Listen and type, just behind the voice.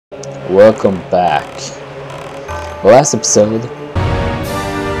Welcome back. Last episode,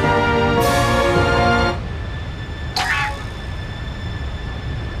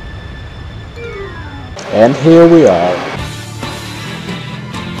 and here we are.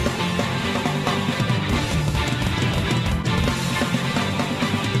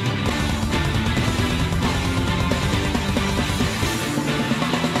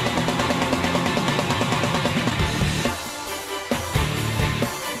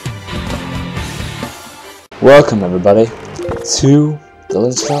 Welcome everybody to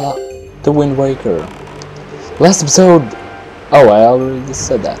the Wind Waker. Last episode, oh, I already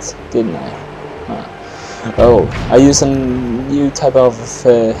said that, didn't I? Oh, I use a new type of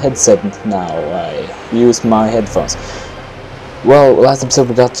headset now. I use my headphones. Well, last episode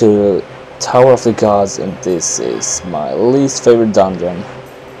we got to Tower of the Gods, and this is my least favorite dungeon.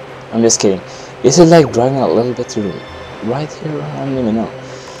 I'm just kidding. Is it like driving a little bit to right here? I don't even know.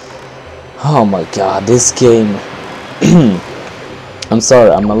 Oh my god, this game. I'm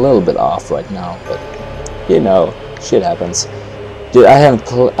sorry, I'm a little bit off right now, but you know, shit happens. Dude, I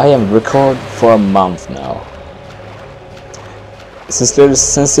haven't recorded for a month now. Sincerely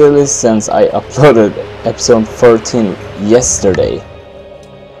since I uploaded episode 13 yesterday.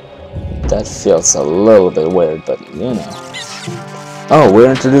 That feels a little bit weird, but you know. Oh,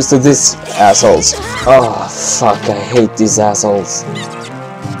 we're introduced to these assholes. Oh fuck, I hate these assholes.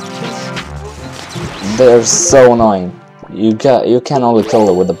 They're so annoying. You can only kill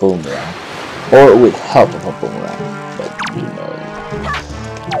them with a boomerang, or with help of a boomerang. But you know.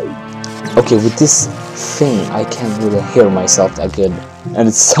 Okay, with this thing, I can't really hear myself that good, and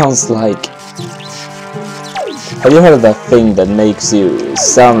it sounds like. Have you heard of that thing that makes you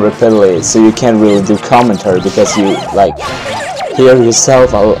sound repeatedly, so you can't really do commentary because you like hear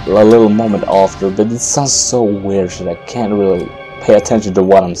yourself a little moment after, but it sounds so weird that I can't really pay attention to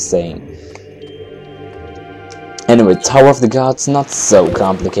what I'm saying. Anyway, Tower of the Gods, not so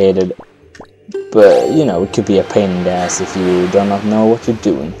complicated, but you know, it could be a pain in the ass if you do not know what you're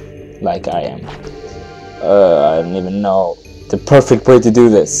doing, like I am. I don't even know the perfect way to do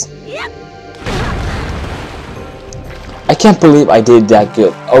this. I can't believe I did that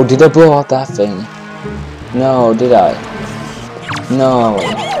good. Oh, did I blow out that thing? No, did I? No.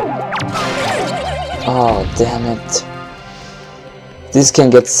 Oh, damn it. This can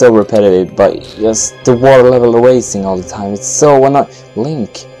get so repetitive, but just the water level raising all the time. It's so annoying.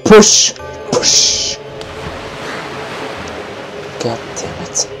 Link, push, push. God damn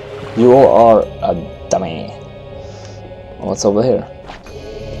it! You are a dummy. What's over here?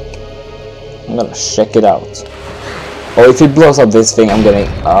 I'm gonna check it out. Oh, if it blows up this thing, I'm gonna.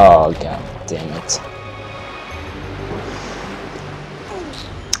 Oh god damn it!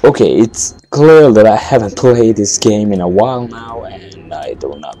 Okay, it's clear that I haven't played this game in a while now, and I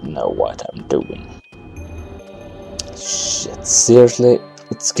do not know what I'm doing. Shit, seriously,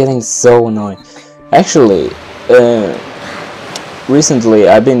 it's getting so annoying. Actually, recently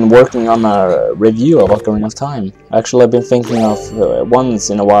I've been working on a review of Ocarina of Time. Actually, I've been thinking of once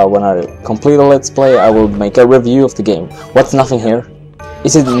in a while when I complete a Let's Play, I will make a review of the game. What's nothing here?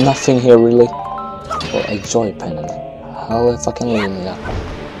 Is it nothing here really? Oh, a joy pendant. How fucking yeah.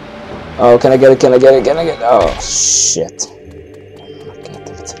 Oh, can I get it? Can I get it? Can I get it? Oh, shit.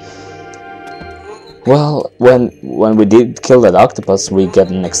 Well, when we did kill that octopus, we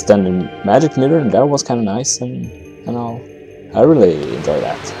got an extended magic mirror, and that was kind of nice, and you know, I really enjoyed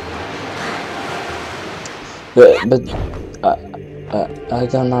that. But I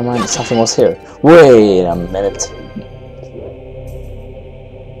got in my mind something was here. Wait a minute.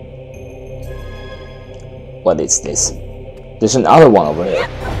 What is this? There's another one over here.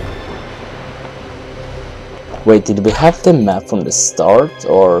 Wait, did we have the map from the start,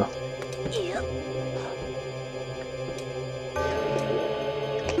 or?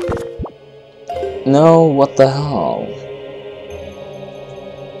 No, what the hell?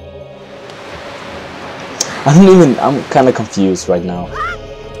 I'm kind of confused right now.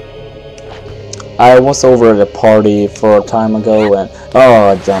 I was over at a party for a time ago and oh,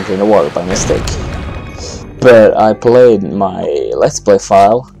 I jumped in the water by mistake. But I played my Let's Play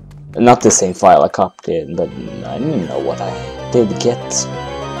file. Not the same file I copied, but I didn't know what I did get.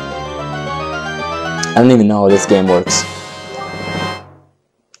 I don't even know how this game works.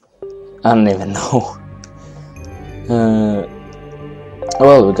 I don't even know.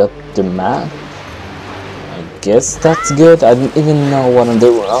 Well, we got the map. I guess that's good. I don't even know what I'm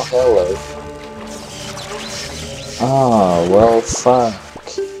doing. Oh, hello. Oh, well, fuck.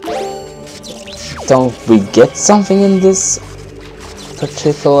 Don't we get something in this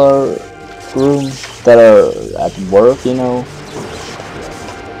particular room that are at work, you know?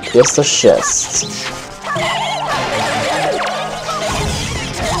 Just a chest.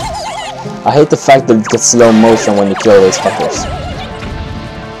 I hate the fact that it gets slow motion when you kill these fuckers.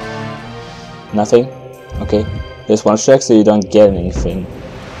 Nothing? Okay. Just one check so you don't get anything.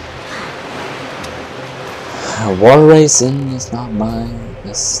 Wall racing is not my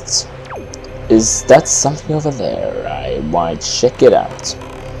best. Is that something over there? I might check it out.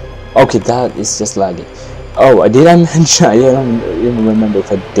 Okay, that is just laggy. Oh, did I mention? I don't even remember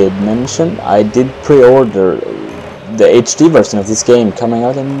if I did mention. I did pre-order the HD version of this game coming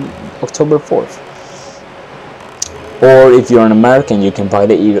out on October 4th. Or if you're an American, you can buy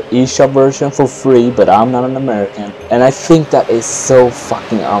the eShop version for free, but I'm not an American. And I think that is so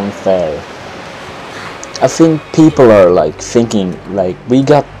fucking unfair. I think people are like thinking, like, we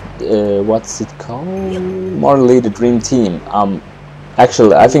got, what's it called? Morally the Dream Team.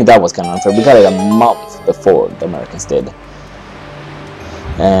 Actually, I think that was kind of unfair. We got it a month before the Americans did.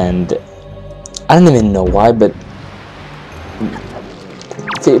 And I don't even know why, but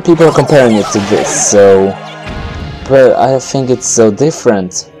people are comparing it to this, so... But I think it's so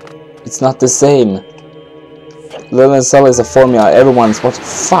different. It's not the same. Zelda is a formula everyone's watching.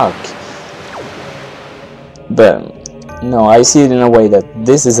 Fuck. But no, I see it in a way that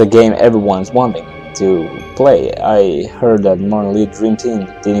this is a game everyone's wanting to play. I heard that Morally Dream Team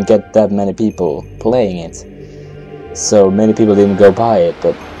didn't get that many people playing it, so many people didn't go buy it.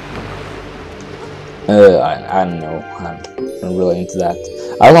 But I don't know. I'm really into that.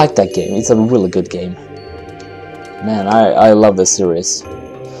 I like that game. It's a really good game. Man, I love this series,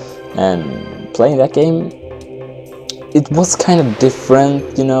 and playing that game, it was kind of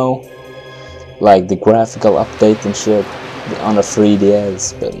different, you know, like the graphical update and shit on a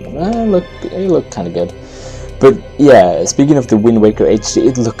 3DS, but it looked kind of good. But yeah, speaking of the Wind Waker HD,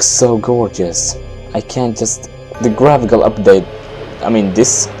 it looks so gorgeous. I can't just... the graphical update, I mean,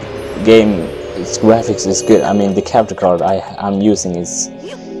 this game, its graphics is good. I mean, the capture card I'm using is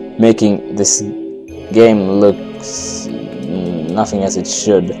making this game looks nothing as it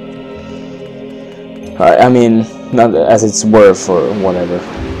should. I mean, not as it's worth or whatever.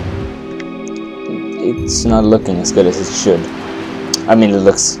 It's not looking as good as it should. I mean, it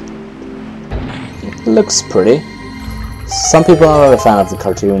looks pretty. Some people are not a fan of the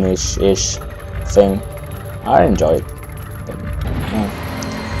cartoonish-ish thing. I enjoy it. But,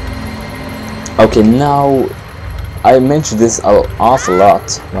 okay, now I mention this an awful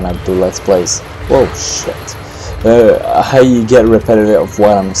lot when I do Let's Plays. Whoa, shit. I get repetitive of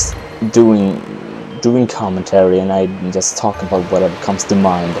what I'm doing commentary, and I just talk about whatever comes to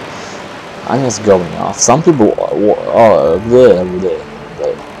mind. I'm just going off. Some people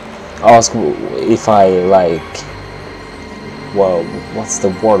ask if I like... well, what's the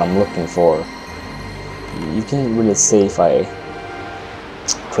word I'm looking for? You can't really say if I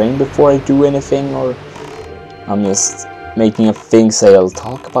train before I do anything, or I'm just making up things I'll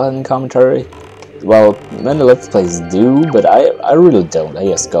talk about in commentary. Well, many Let's Plays do, but I really don't. I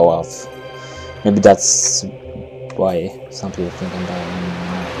just go off. Maybe that's why some people think I'm bad.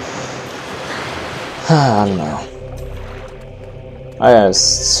 I don't know. I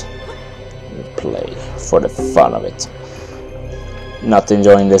just play for the fun of it. Not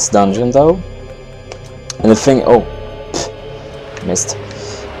enjoying this dungeon though. And the thing... oh, missed.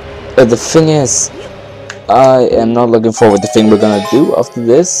 The thing is, I am not looking forward to the thing we're gonna do after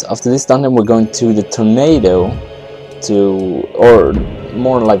this. After this dungeon, we're going to the tornado, or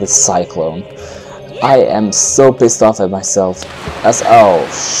more like a cyclone. I am so pissed off at myself. Oh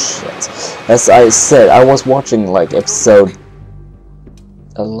shit. As I said, I was watching like episode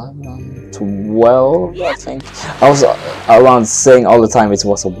 11, 12, I think. I was around saying all the time it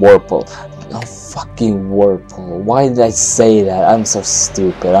was a whirlpool. No fucking whirlpool. Why did I say that? I'm so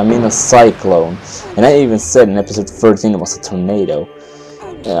stupid. I mean a cyclone. And I even said in episode 13 it was a tornado.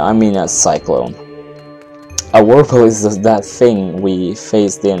 I mean a cyclone. A whirlpool is just that thing we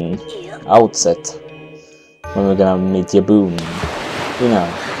faced in Outset when we're gonna meet Yaboon. You know.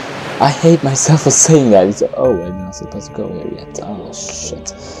 I hate myself for saying that. It's, oh, I'm not supposed to go here yet. Oh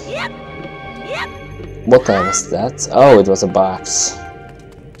shit. What the hell was that? Oh, it was a box.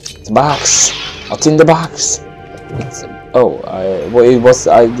 It's a box. What's in the box? It's, oh, well, it was.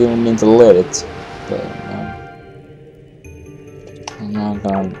 I didn't mean to let it. But I'm not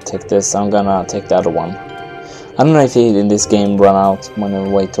gonna take this. I'm gonna take the other one. I don't know if it in this game run out when I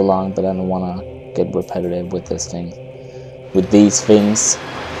wait too long, but I don't wanna get repetitive with this thing, with these things.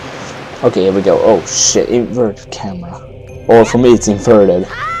 Okay, here we go. Oh shit, inverted camera. Or for me, it's inverted.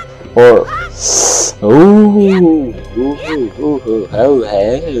 Or ooh, oh.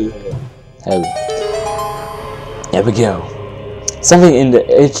 There we go. Something in the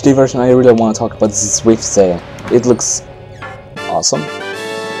HD version I really want to talk about is Swift Sail. It looks awesome.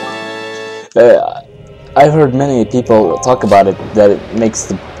 I've heard many people talk about it, that it makes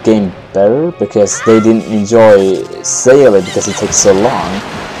the game better because they didn't enjoy sailing because it takes so long.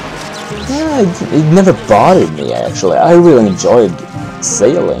 It never bothered me actually. I really enjoyed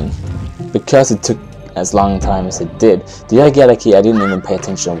sailing because it took as long time as it did. Did I get a key? I didn't even pay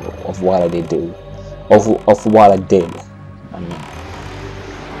attention of what I did do, of what I did. I mean,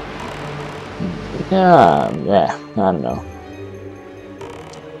 yeah, I don't know.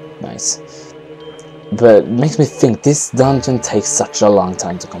 Nice. But it makes me think this dungeon takes such a long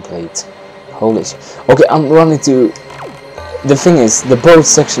time to complete. Holy shit. Okay, I'm running to... The thing is, the boat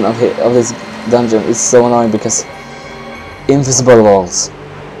section of this dungeon is so annoying because... Invisible walls.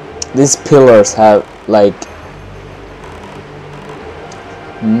 These pillars have, like...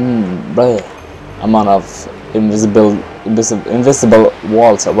 amount of invisible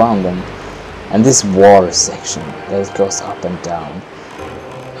walls around them. And this water section that goes up and down.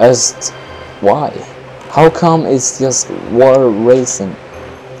 Why? How come it's just water raising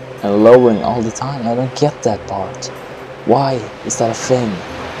and lowering all the time? I don't get that part. Why is that a thing?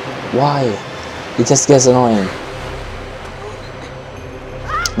 Why? It just gets annoying.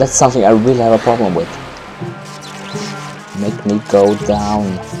 That's something I really have a problem with. Make me go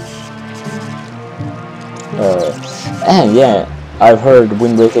down. And yeah, I've heard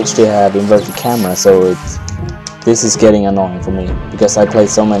Wind Waker HD have inverted camera, so this is getting annoying for me because I play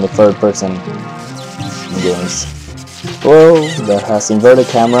so many third-person games. Well, that has inverted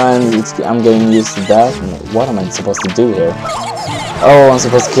camera, and I'm getting used to that. What am I supposed to do here? Oh, I'm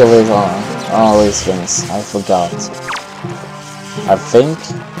supposed to kill it. All these things. I forgot. I think.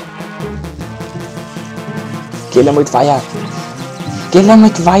 Kill him with fire. Kill him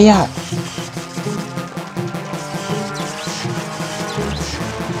with fire.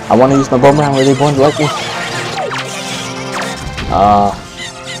 I want to use my boomerang where they won't like me.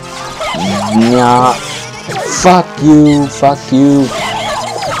 Nah. Fuck you. Fuck you.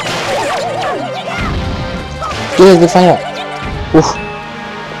 Kill the fire. Oof.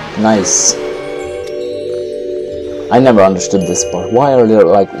 Nice. I never understood this part. Why are there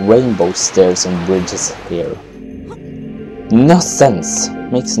like rainbow stairs and bridges here? No sense.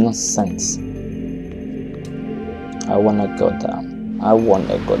 Makes no sense. I wanna go down. I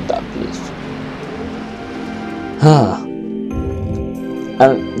wanna go down, please. Huh.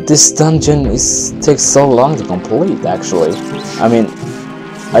 And this dungeon takes so long to complete, actually. I mean,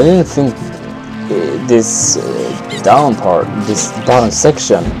 I didn't think this down part, this bottom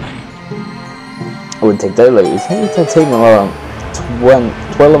section, would take that long. It would take me around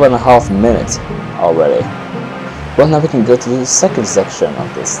 12 and a half minutes already. Well, now we can go to the second section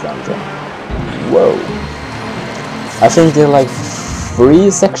of this dungeon. Whoa. I think there are like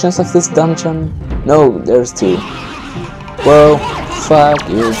 3 sections of this dungeon. No, there's 2. Whoa. Fuck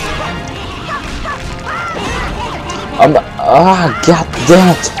you. God damn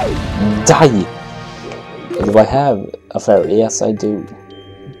it! Die! Do I have a fairy? Yes, I do.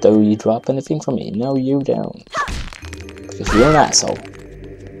 Do you drop anything for me? No, you don't. Because you're an asshole.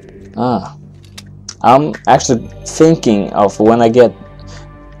 I'm actually thinking of when I get...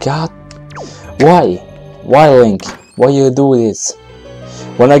 God... Why? Why, Link? Why you do this?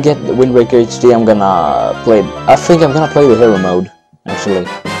 When I get Wind Waker HD, I'm gonna play... I think I'm gonna play the hero mode. Actually,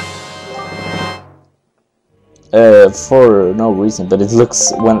 for no reason, but it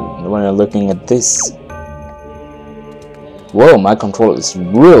looks when you're looking at this. Whoa, my controller is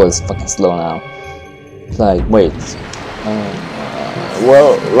really fucking slow now. Like, wait,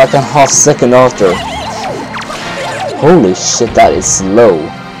 well, like a half second after. Holy shit, that is slow.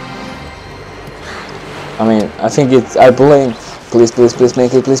 I mean, I think it's. I blame. Please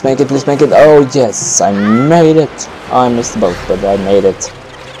make it, please make it, please make it. Oh yes, I made it. I missed the boat, but I made it.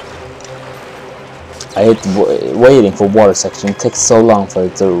 I hate waiting for water section. It takes so long for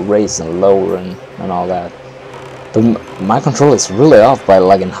it to raise and lower and all that. But my control is really off by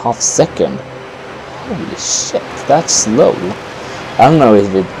like a half second. Holy shit, that's slow. I don't know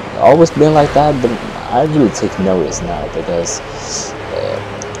if it always been like that, but I really take notice now because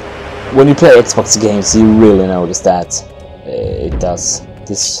when you play Xbox games, you really notice that. It does.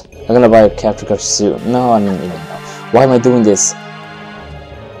 This. I'm gonna buy a capture card soon. No, I don't even know. Why am I doing this?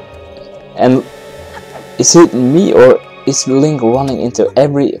 And is it me or is Link running into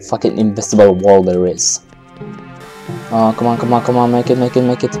every fucking invisible wall there is? Oh, come on, make it.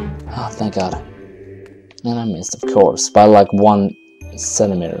 Oh, thank God. And I missed, of course, by like 1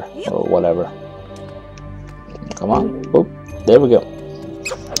 centimeter or whatever. Come on. Oh, there we go.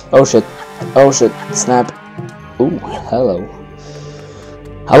 Oh shit, snap. Ooh, hello.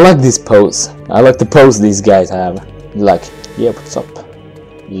 I like this pose. I like the pose these guys have. Like, yeah, what's up,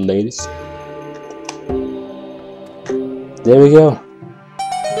 ladies? There we go.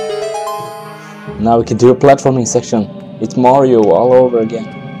 Now we can do a platforming section. It's Mario all over again.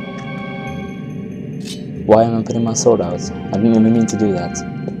 Why am I putting my sword out? I didn't even mean to do that.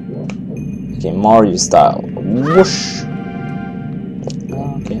 Okay, Mario style. Whoosh!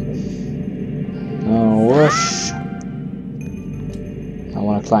 Okay. Whoosh! I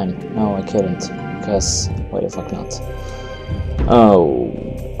wanna climb. No, I couldn't. Because, why the fuck not? Oh,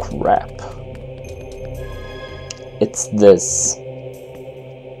 crap. It's this.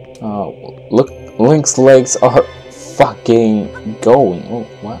 Oh, look, Link's legs are fucking going. Oh,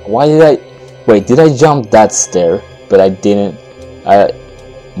 why did I... Wait, did I jump that stair? But I didn't...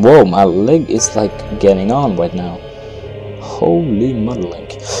 Whoa, my leg is like getting on right now. Holy mother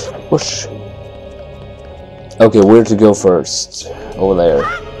Link. Whoosh. Okay, where to go first? Over there.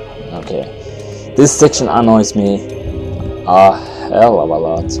 Okay. This section annoys me a hell of a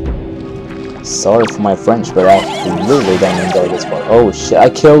lot. Sorry for my French, but I really don't enjoy this part. Oh shit, I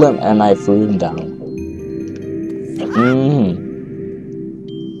killed him and I threw him down.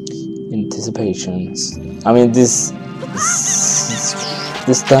 Anticipations. I mean, this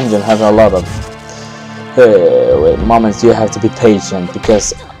dungeon has a lot of moments you have to be patient,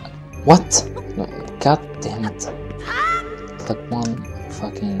 because... What? God damn it. Like one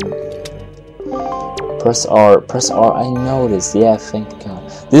fucking... Press R, I know this, yeah, thank God.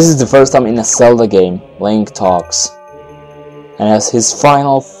 This is the first time in a Zelda game Link talks. And has his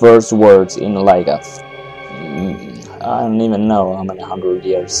final first words in like a... I don't even know how many 100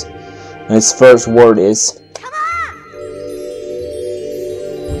 years. And his first word is...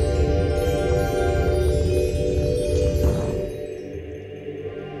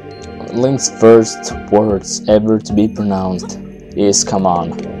 Link's first words ever to be pronounced is "come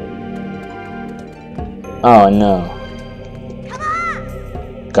on." Oh no.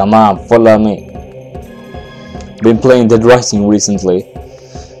 Come on, follow me. Been playing Dead Rising recently,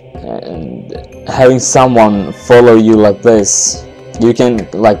 and having someone follow you like this, you can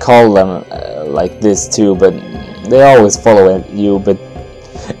like call them like this too, but they always follow you. But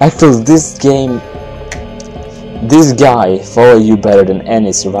actually this game, this guy follow you better than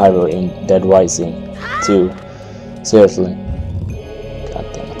any survivor in Dead Rising 2. Seriously. God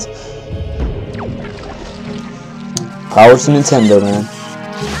damn it. Power to Nintendo, man.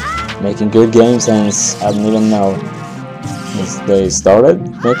 Making good games since I didn't even know they started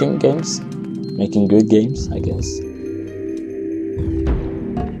making games. Making good games, I guess.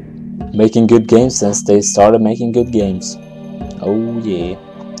 Making good games since they started making good games. Oh yeah.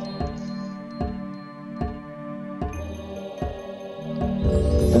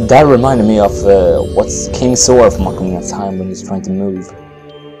 That reminded me of what's King Sora from Ocarina of Time when he's trying to move.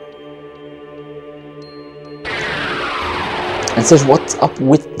 And says, what's up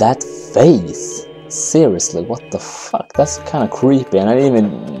with that face? Seriously, what the fuck? That's kind of creepy, and I didn't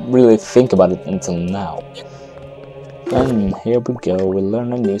even really think about it until now. And here we go, we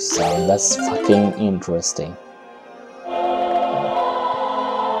learn a new sound. That's fucking interesting.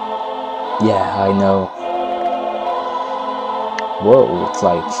 Yeah, I know. Whoa, it's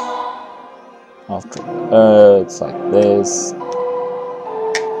like after it's like this.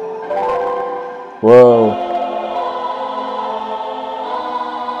 Whoa.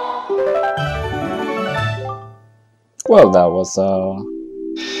 Well, that was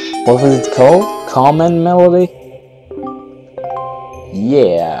what was it called? Common Melody?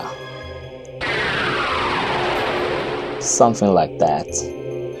 Yeah. Something like that.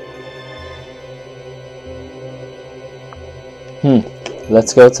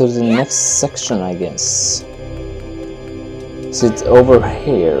 Let's go to the next section, I guess. Is it over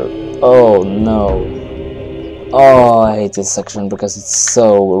here? Oh no. Oh, I hate this section because it's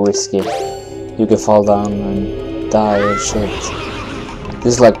so risky. You can fall down and die and shit.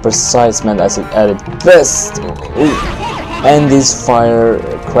 This is like precise meant as it added best. Ooh. And these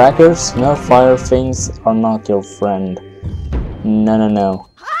firecrackers, no, fire things are not your friend. No.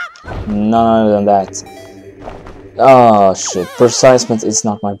 None other than that. Oh shit, precisement is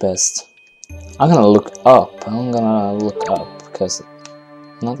not my best. I'm gonna look up, because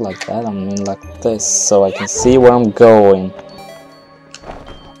not like that, I mean like this, so I can see where I'm going.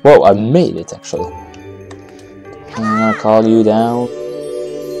 Whoa, I made it actually. I'm gonna call you down.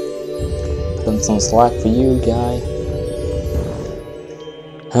 Put on some slack for you, guy.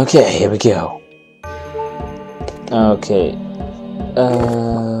 Okay, here we go. Okay.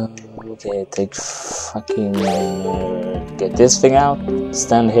 Okay, take fucking... get this thing out,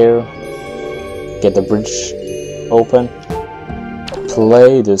 stand here, get the bridge open,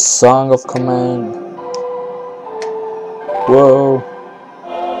 Play the song of command. Whoa.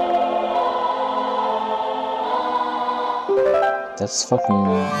 That's fucking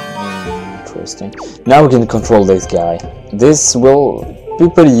interesting. Now we can control this guy. This will be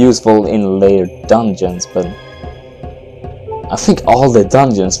pretty useful in later dungeons, but I think all the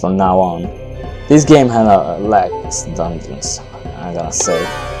dungeons from now on. This game had a lacks dungeons, I'm gonna say.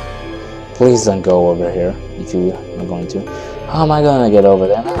 Please don't go over here if you are going to. How am I gonna get over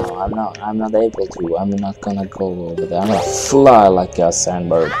there? No, I'm not able to. I'm not gonna go over there. I'm gonna fly like a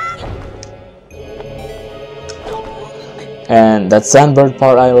sandbird. And that sandbird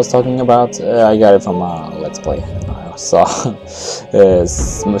part I was talking about, I got it from a Let's Play. I saw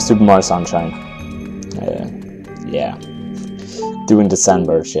Super Mario Sunshine. Yeah, doing the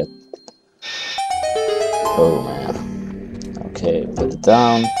sandbird shit. Oh man. Okay, put it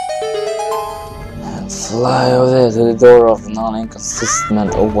down. And fly over there to the door of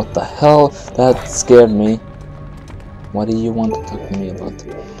non-inconsistent. Oh, what the hell? That scared me. What do you want to talk to me about?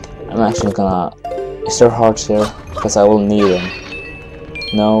 I'm actually gonna... Is there hearts here? Because I will need them.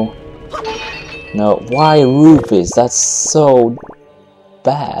 No. No. Why rupees? That's so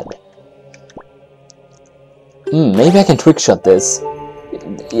bad. Maybe I can trick shot this.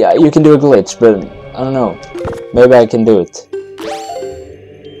 Yeah, you can do a glitch, but I don't know. Maybe I can do it.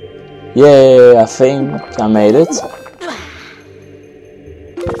 Yay, I think I made it.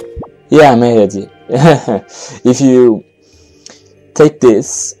 Yeah, I made it. If you take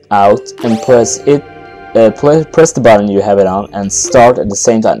this out and press it, press the button you have it on and start at the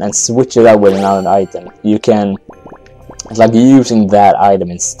same time and switch it out with another item. You can, it's like using that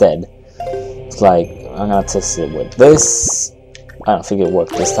item instead. It's like, I'm gonna test it with this. I don't think it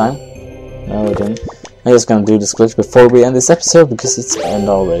worked this time. No, it didn't. I'm just gonna do this glitch before we end this episode because it's end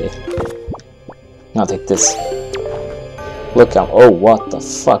already. I'll take this. Look, oh, what the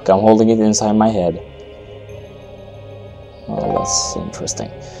fuck? I'm holding it inside my head. Well, that's interesting.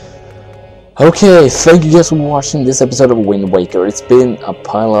 Okay, thank you guys for watching this episode of Wind Waker. It's been a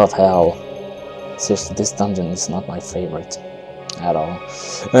pile of hell. Seriously, this dungeon is not my favorite at all.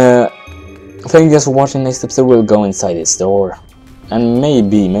 Thank you guys for watching. Next episode we'll go inside this door. And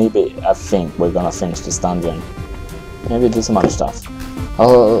maybe, I think we're gonna finish this dungeon. Maybe do some other stuff.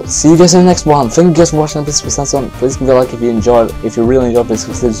 I'll see you guys in the next one. Thank you guys for watching this episode. Please give a like if you enjoyed. If you really enjoyed, please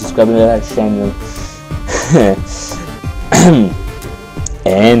consider subscribing to that channel.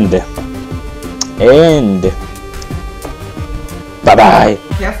 And bye bye.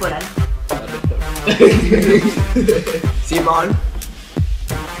 Careful then. Simon,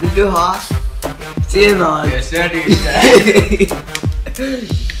 vill du ha? Simon.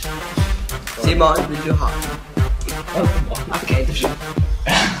 Simon, vill du ha? Okej, då kör.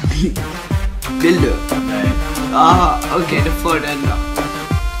 Vill du? Nej. Jaha, okej, då får den då.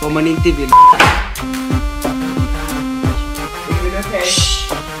 Om man inte vill. Okej.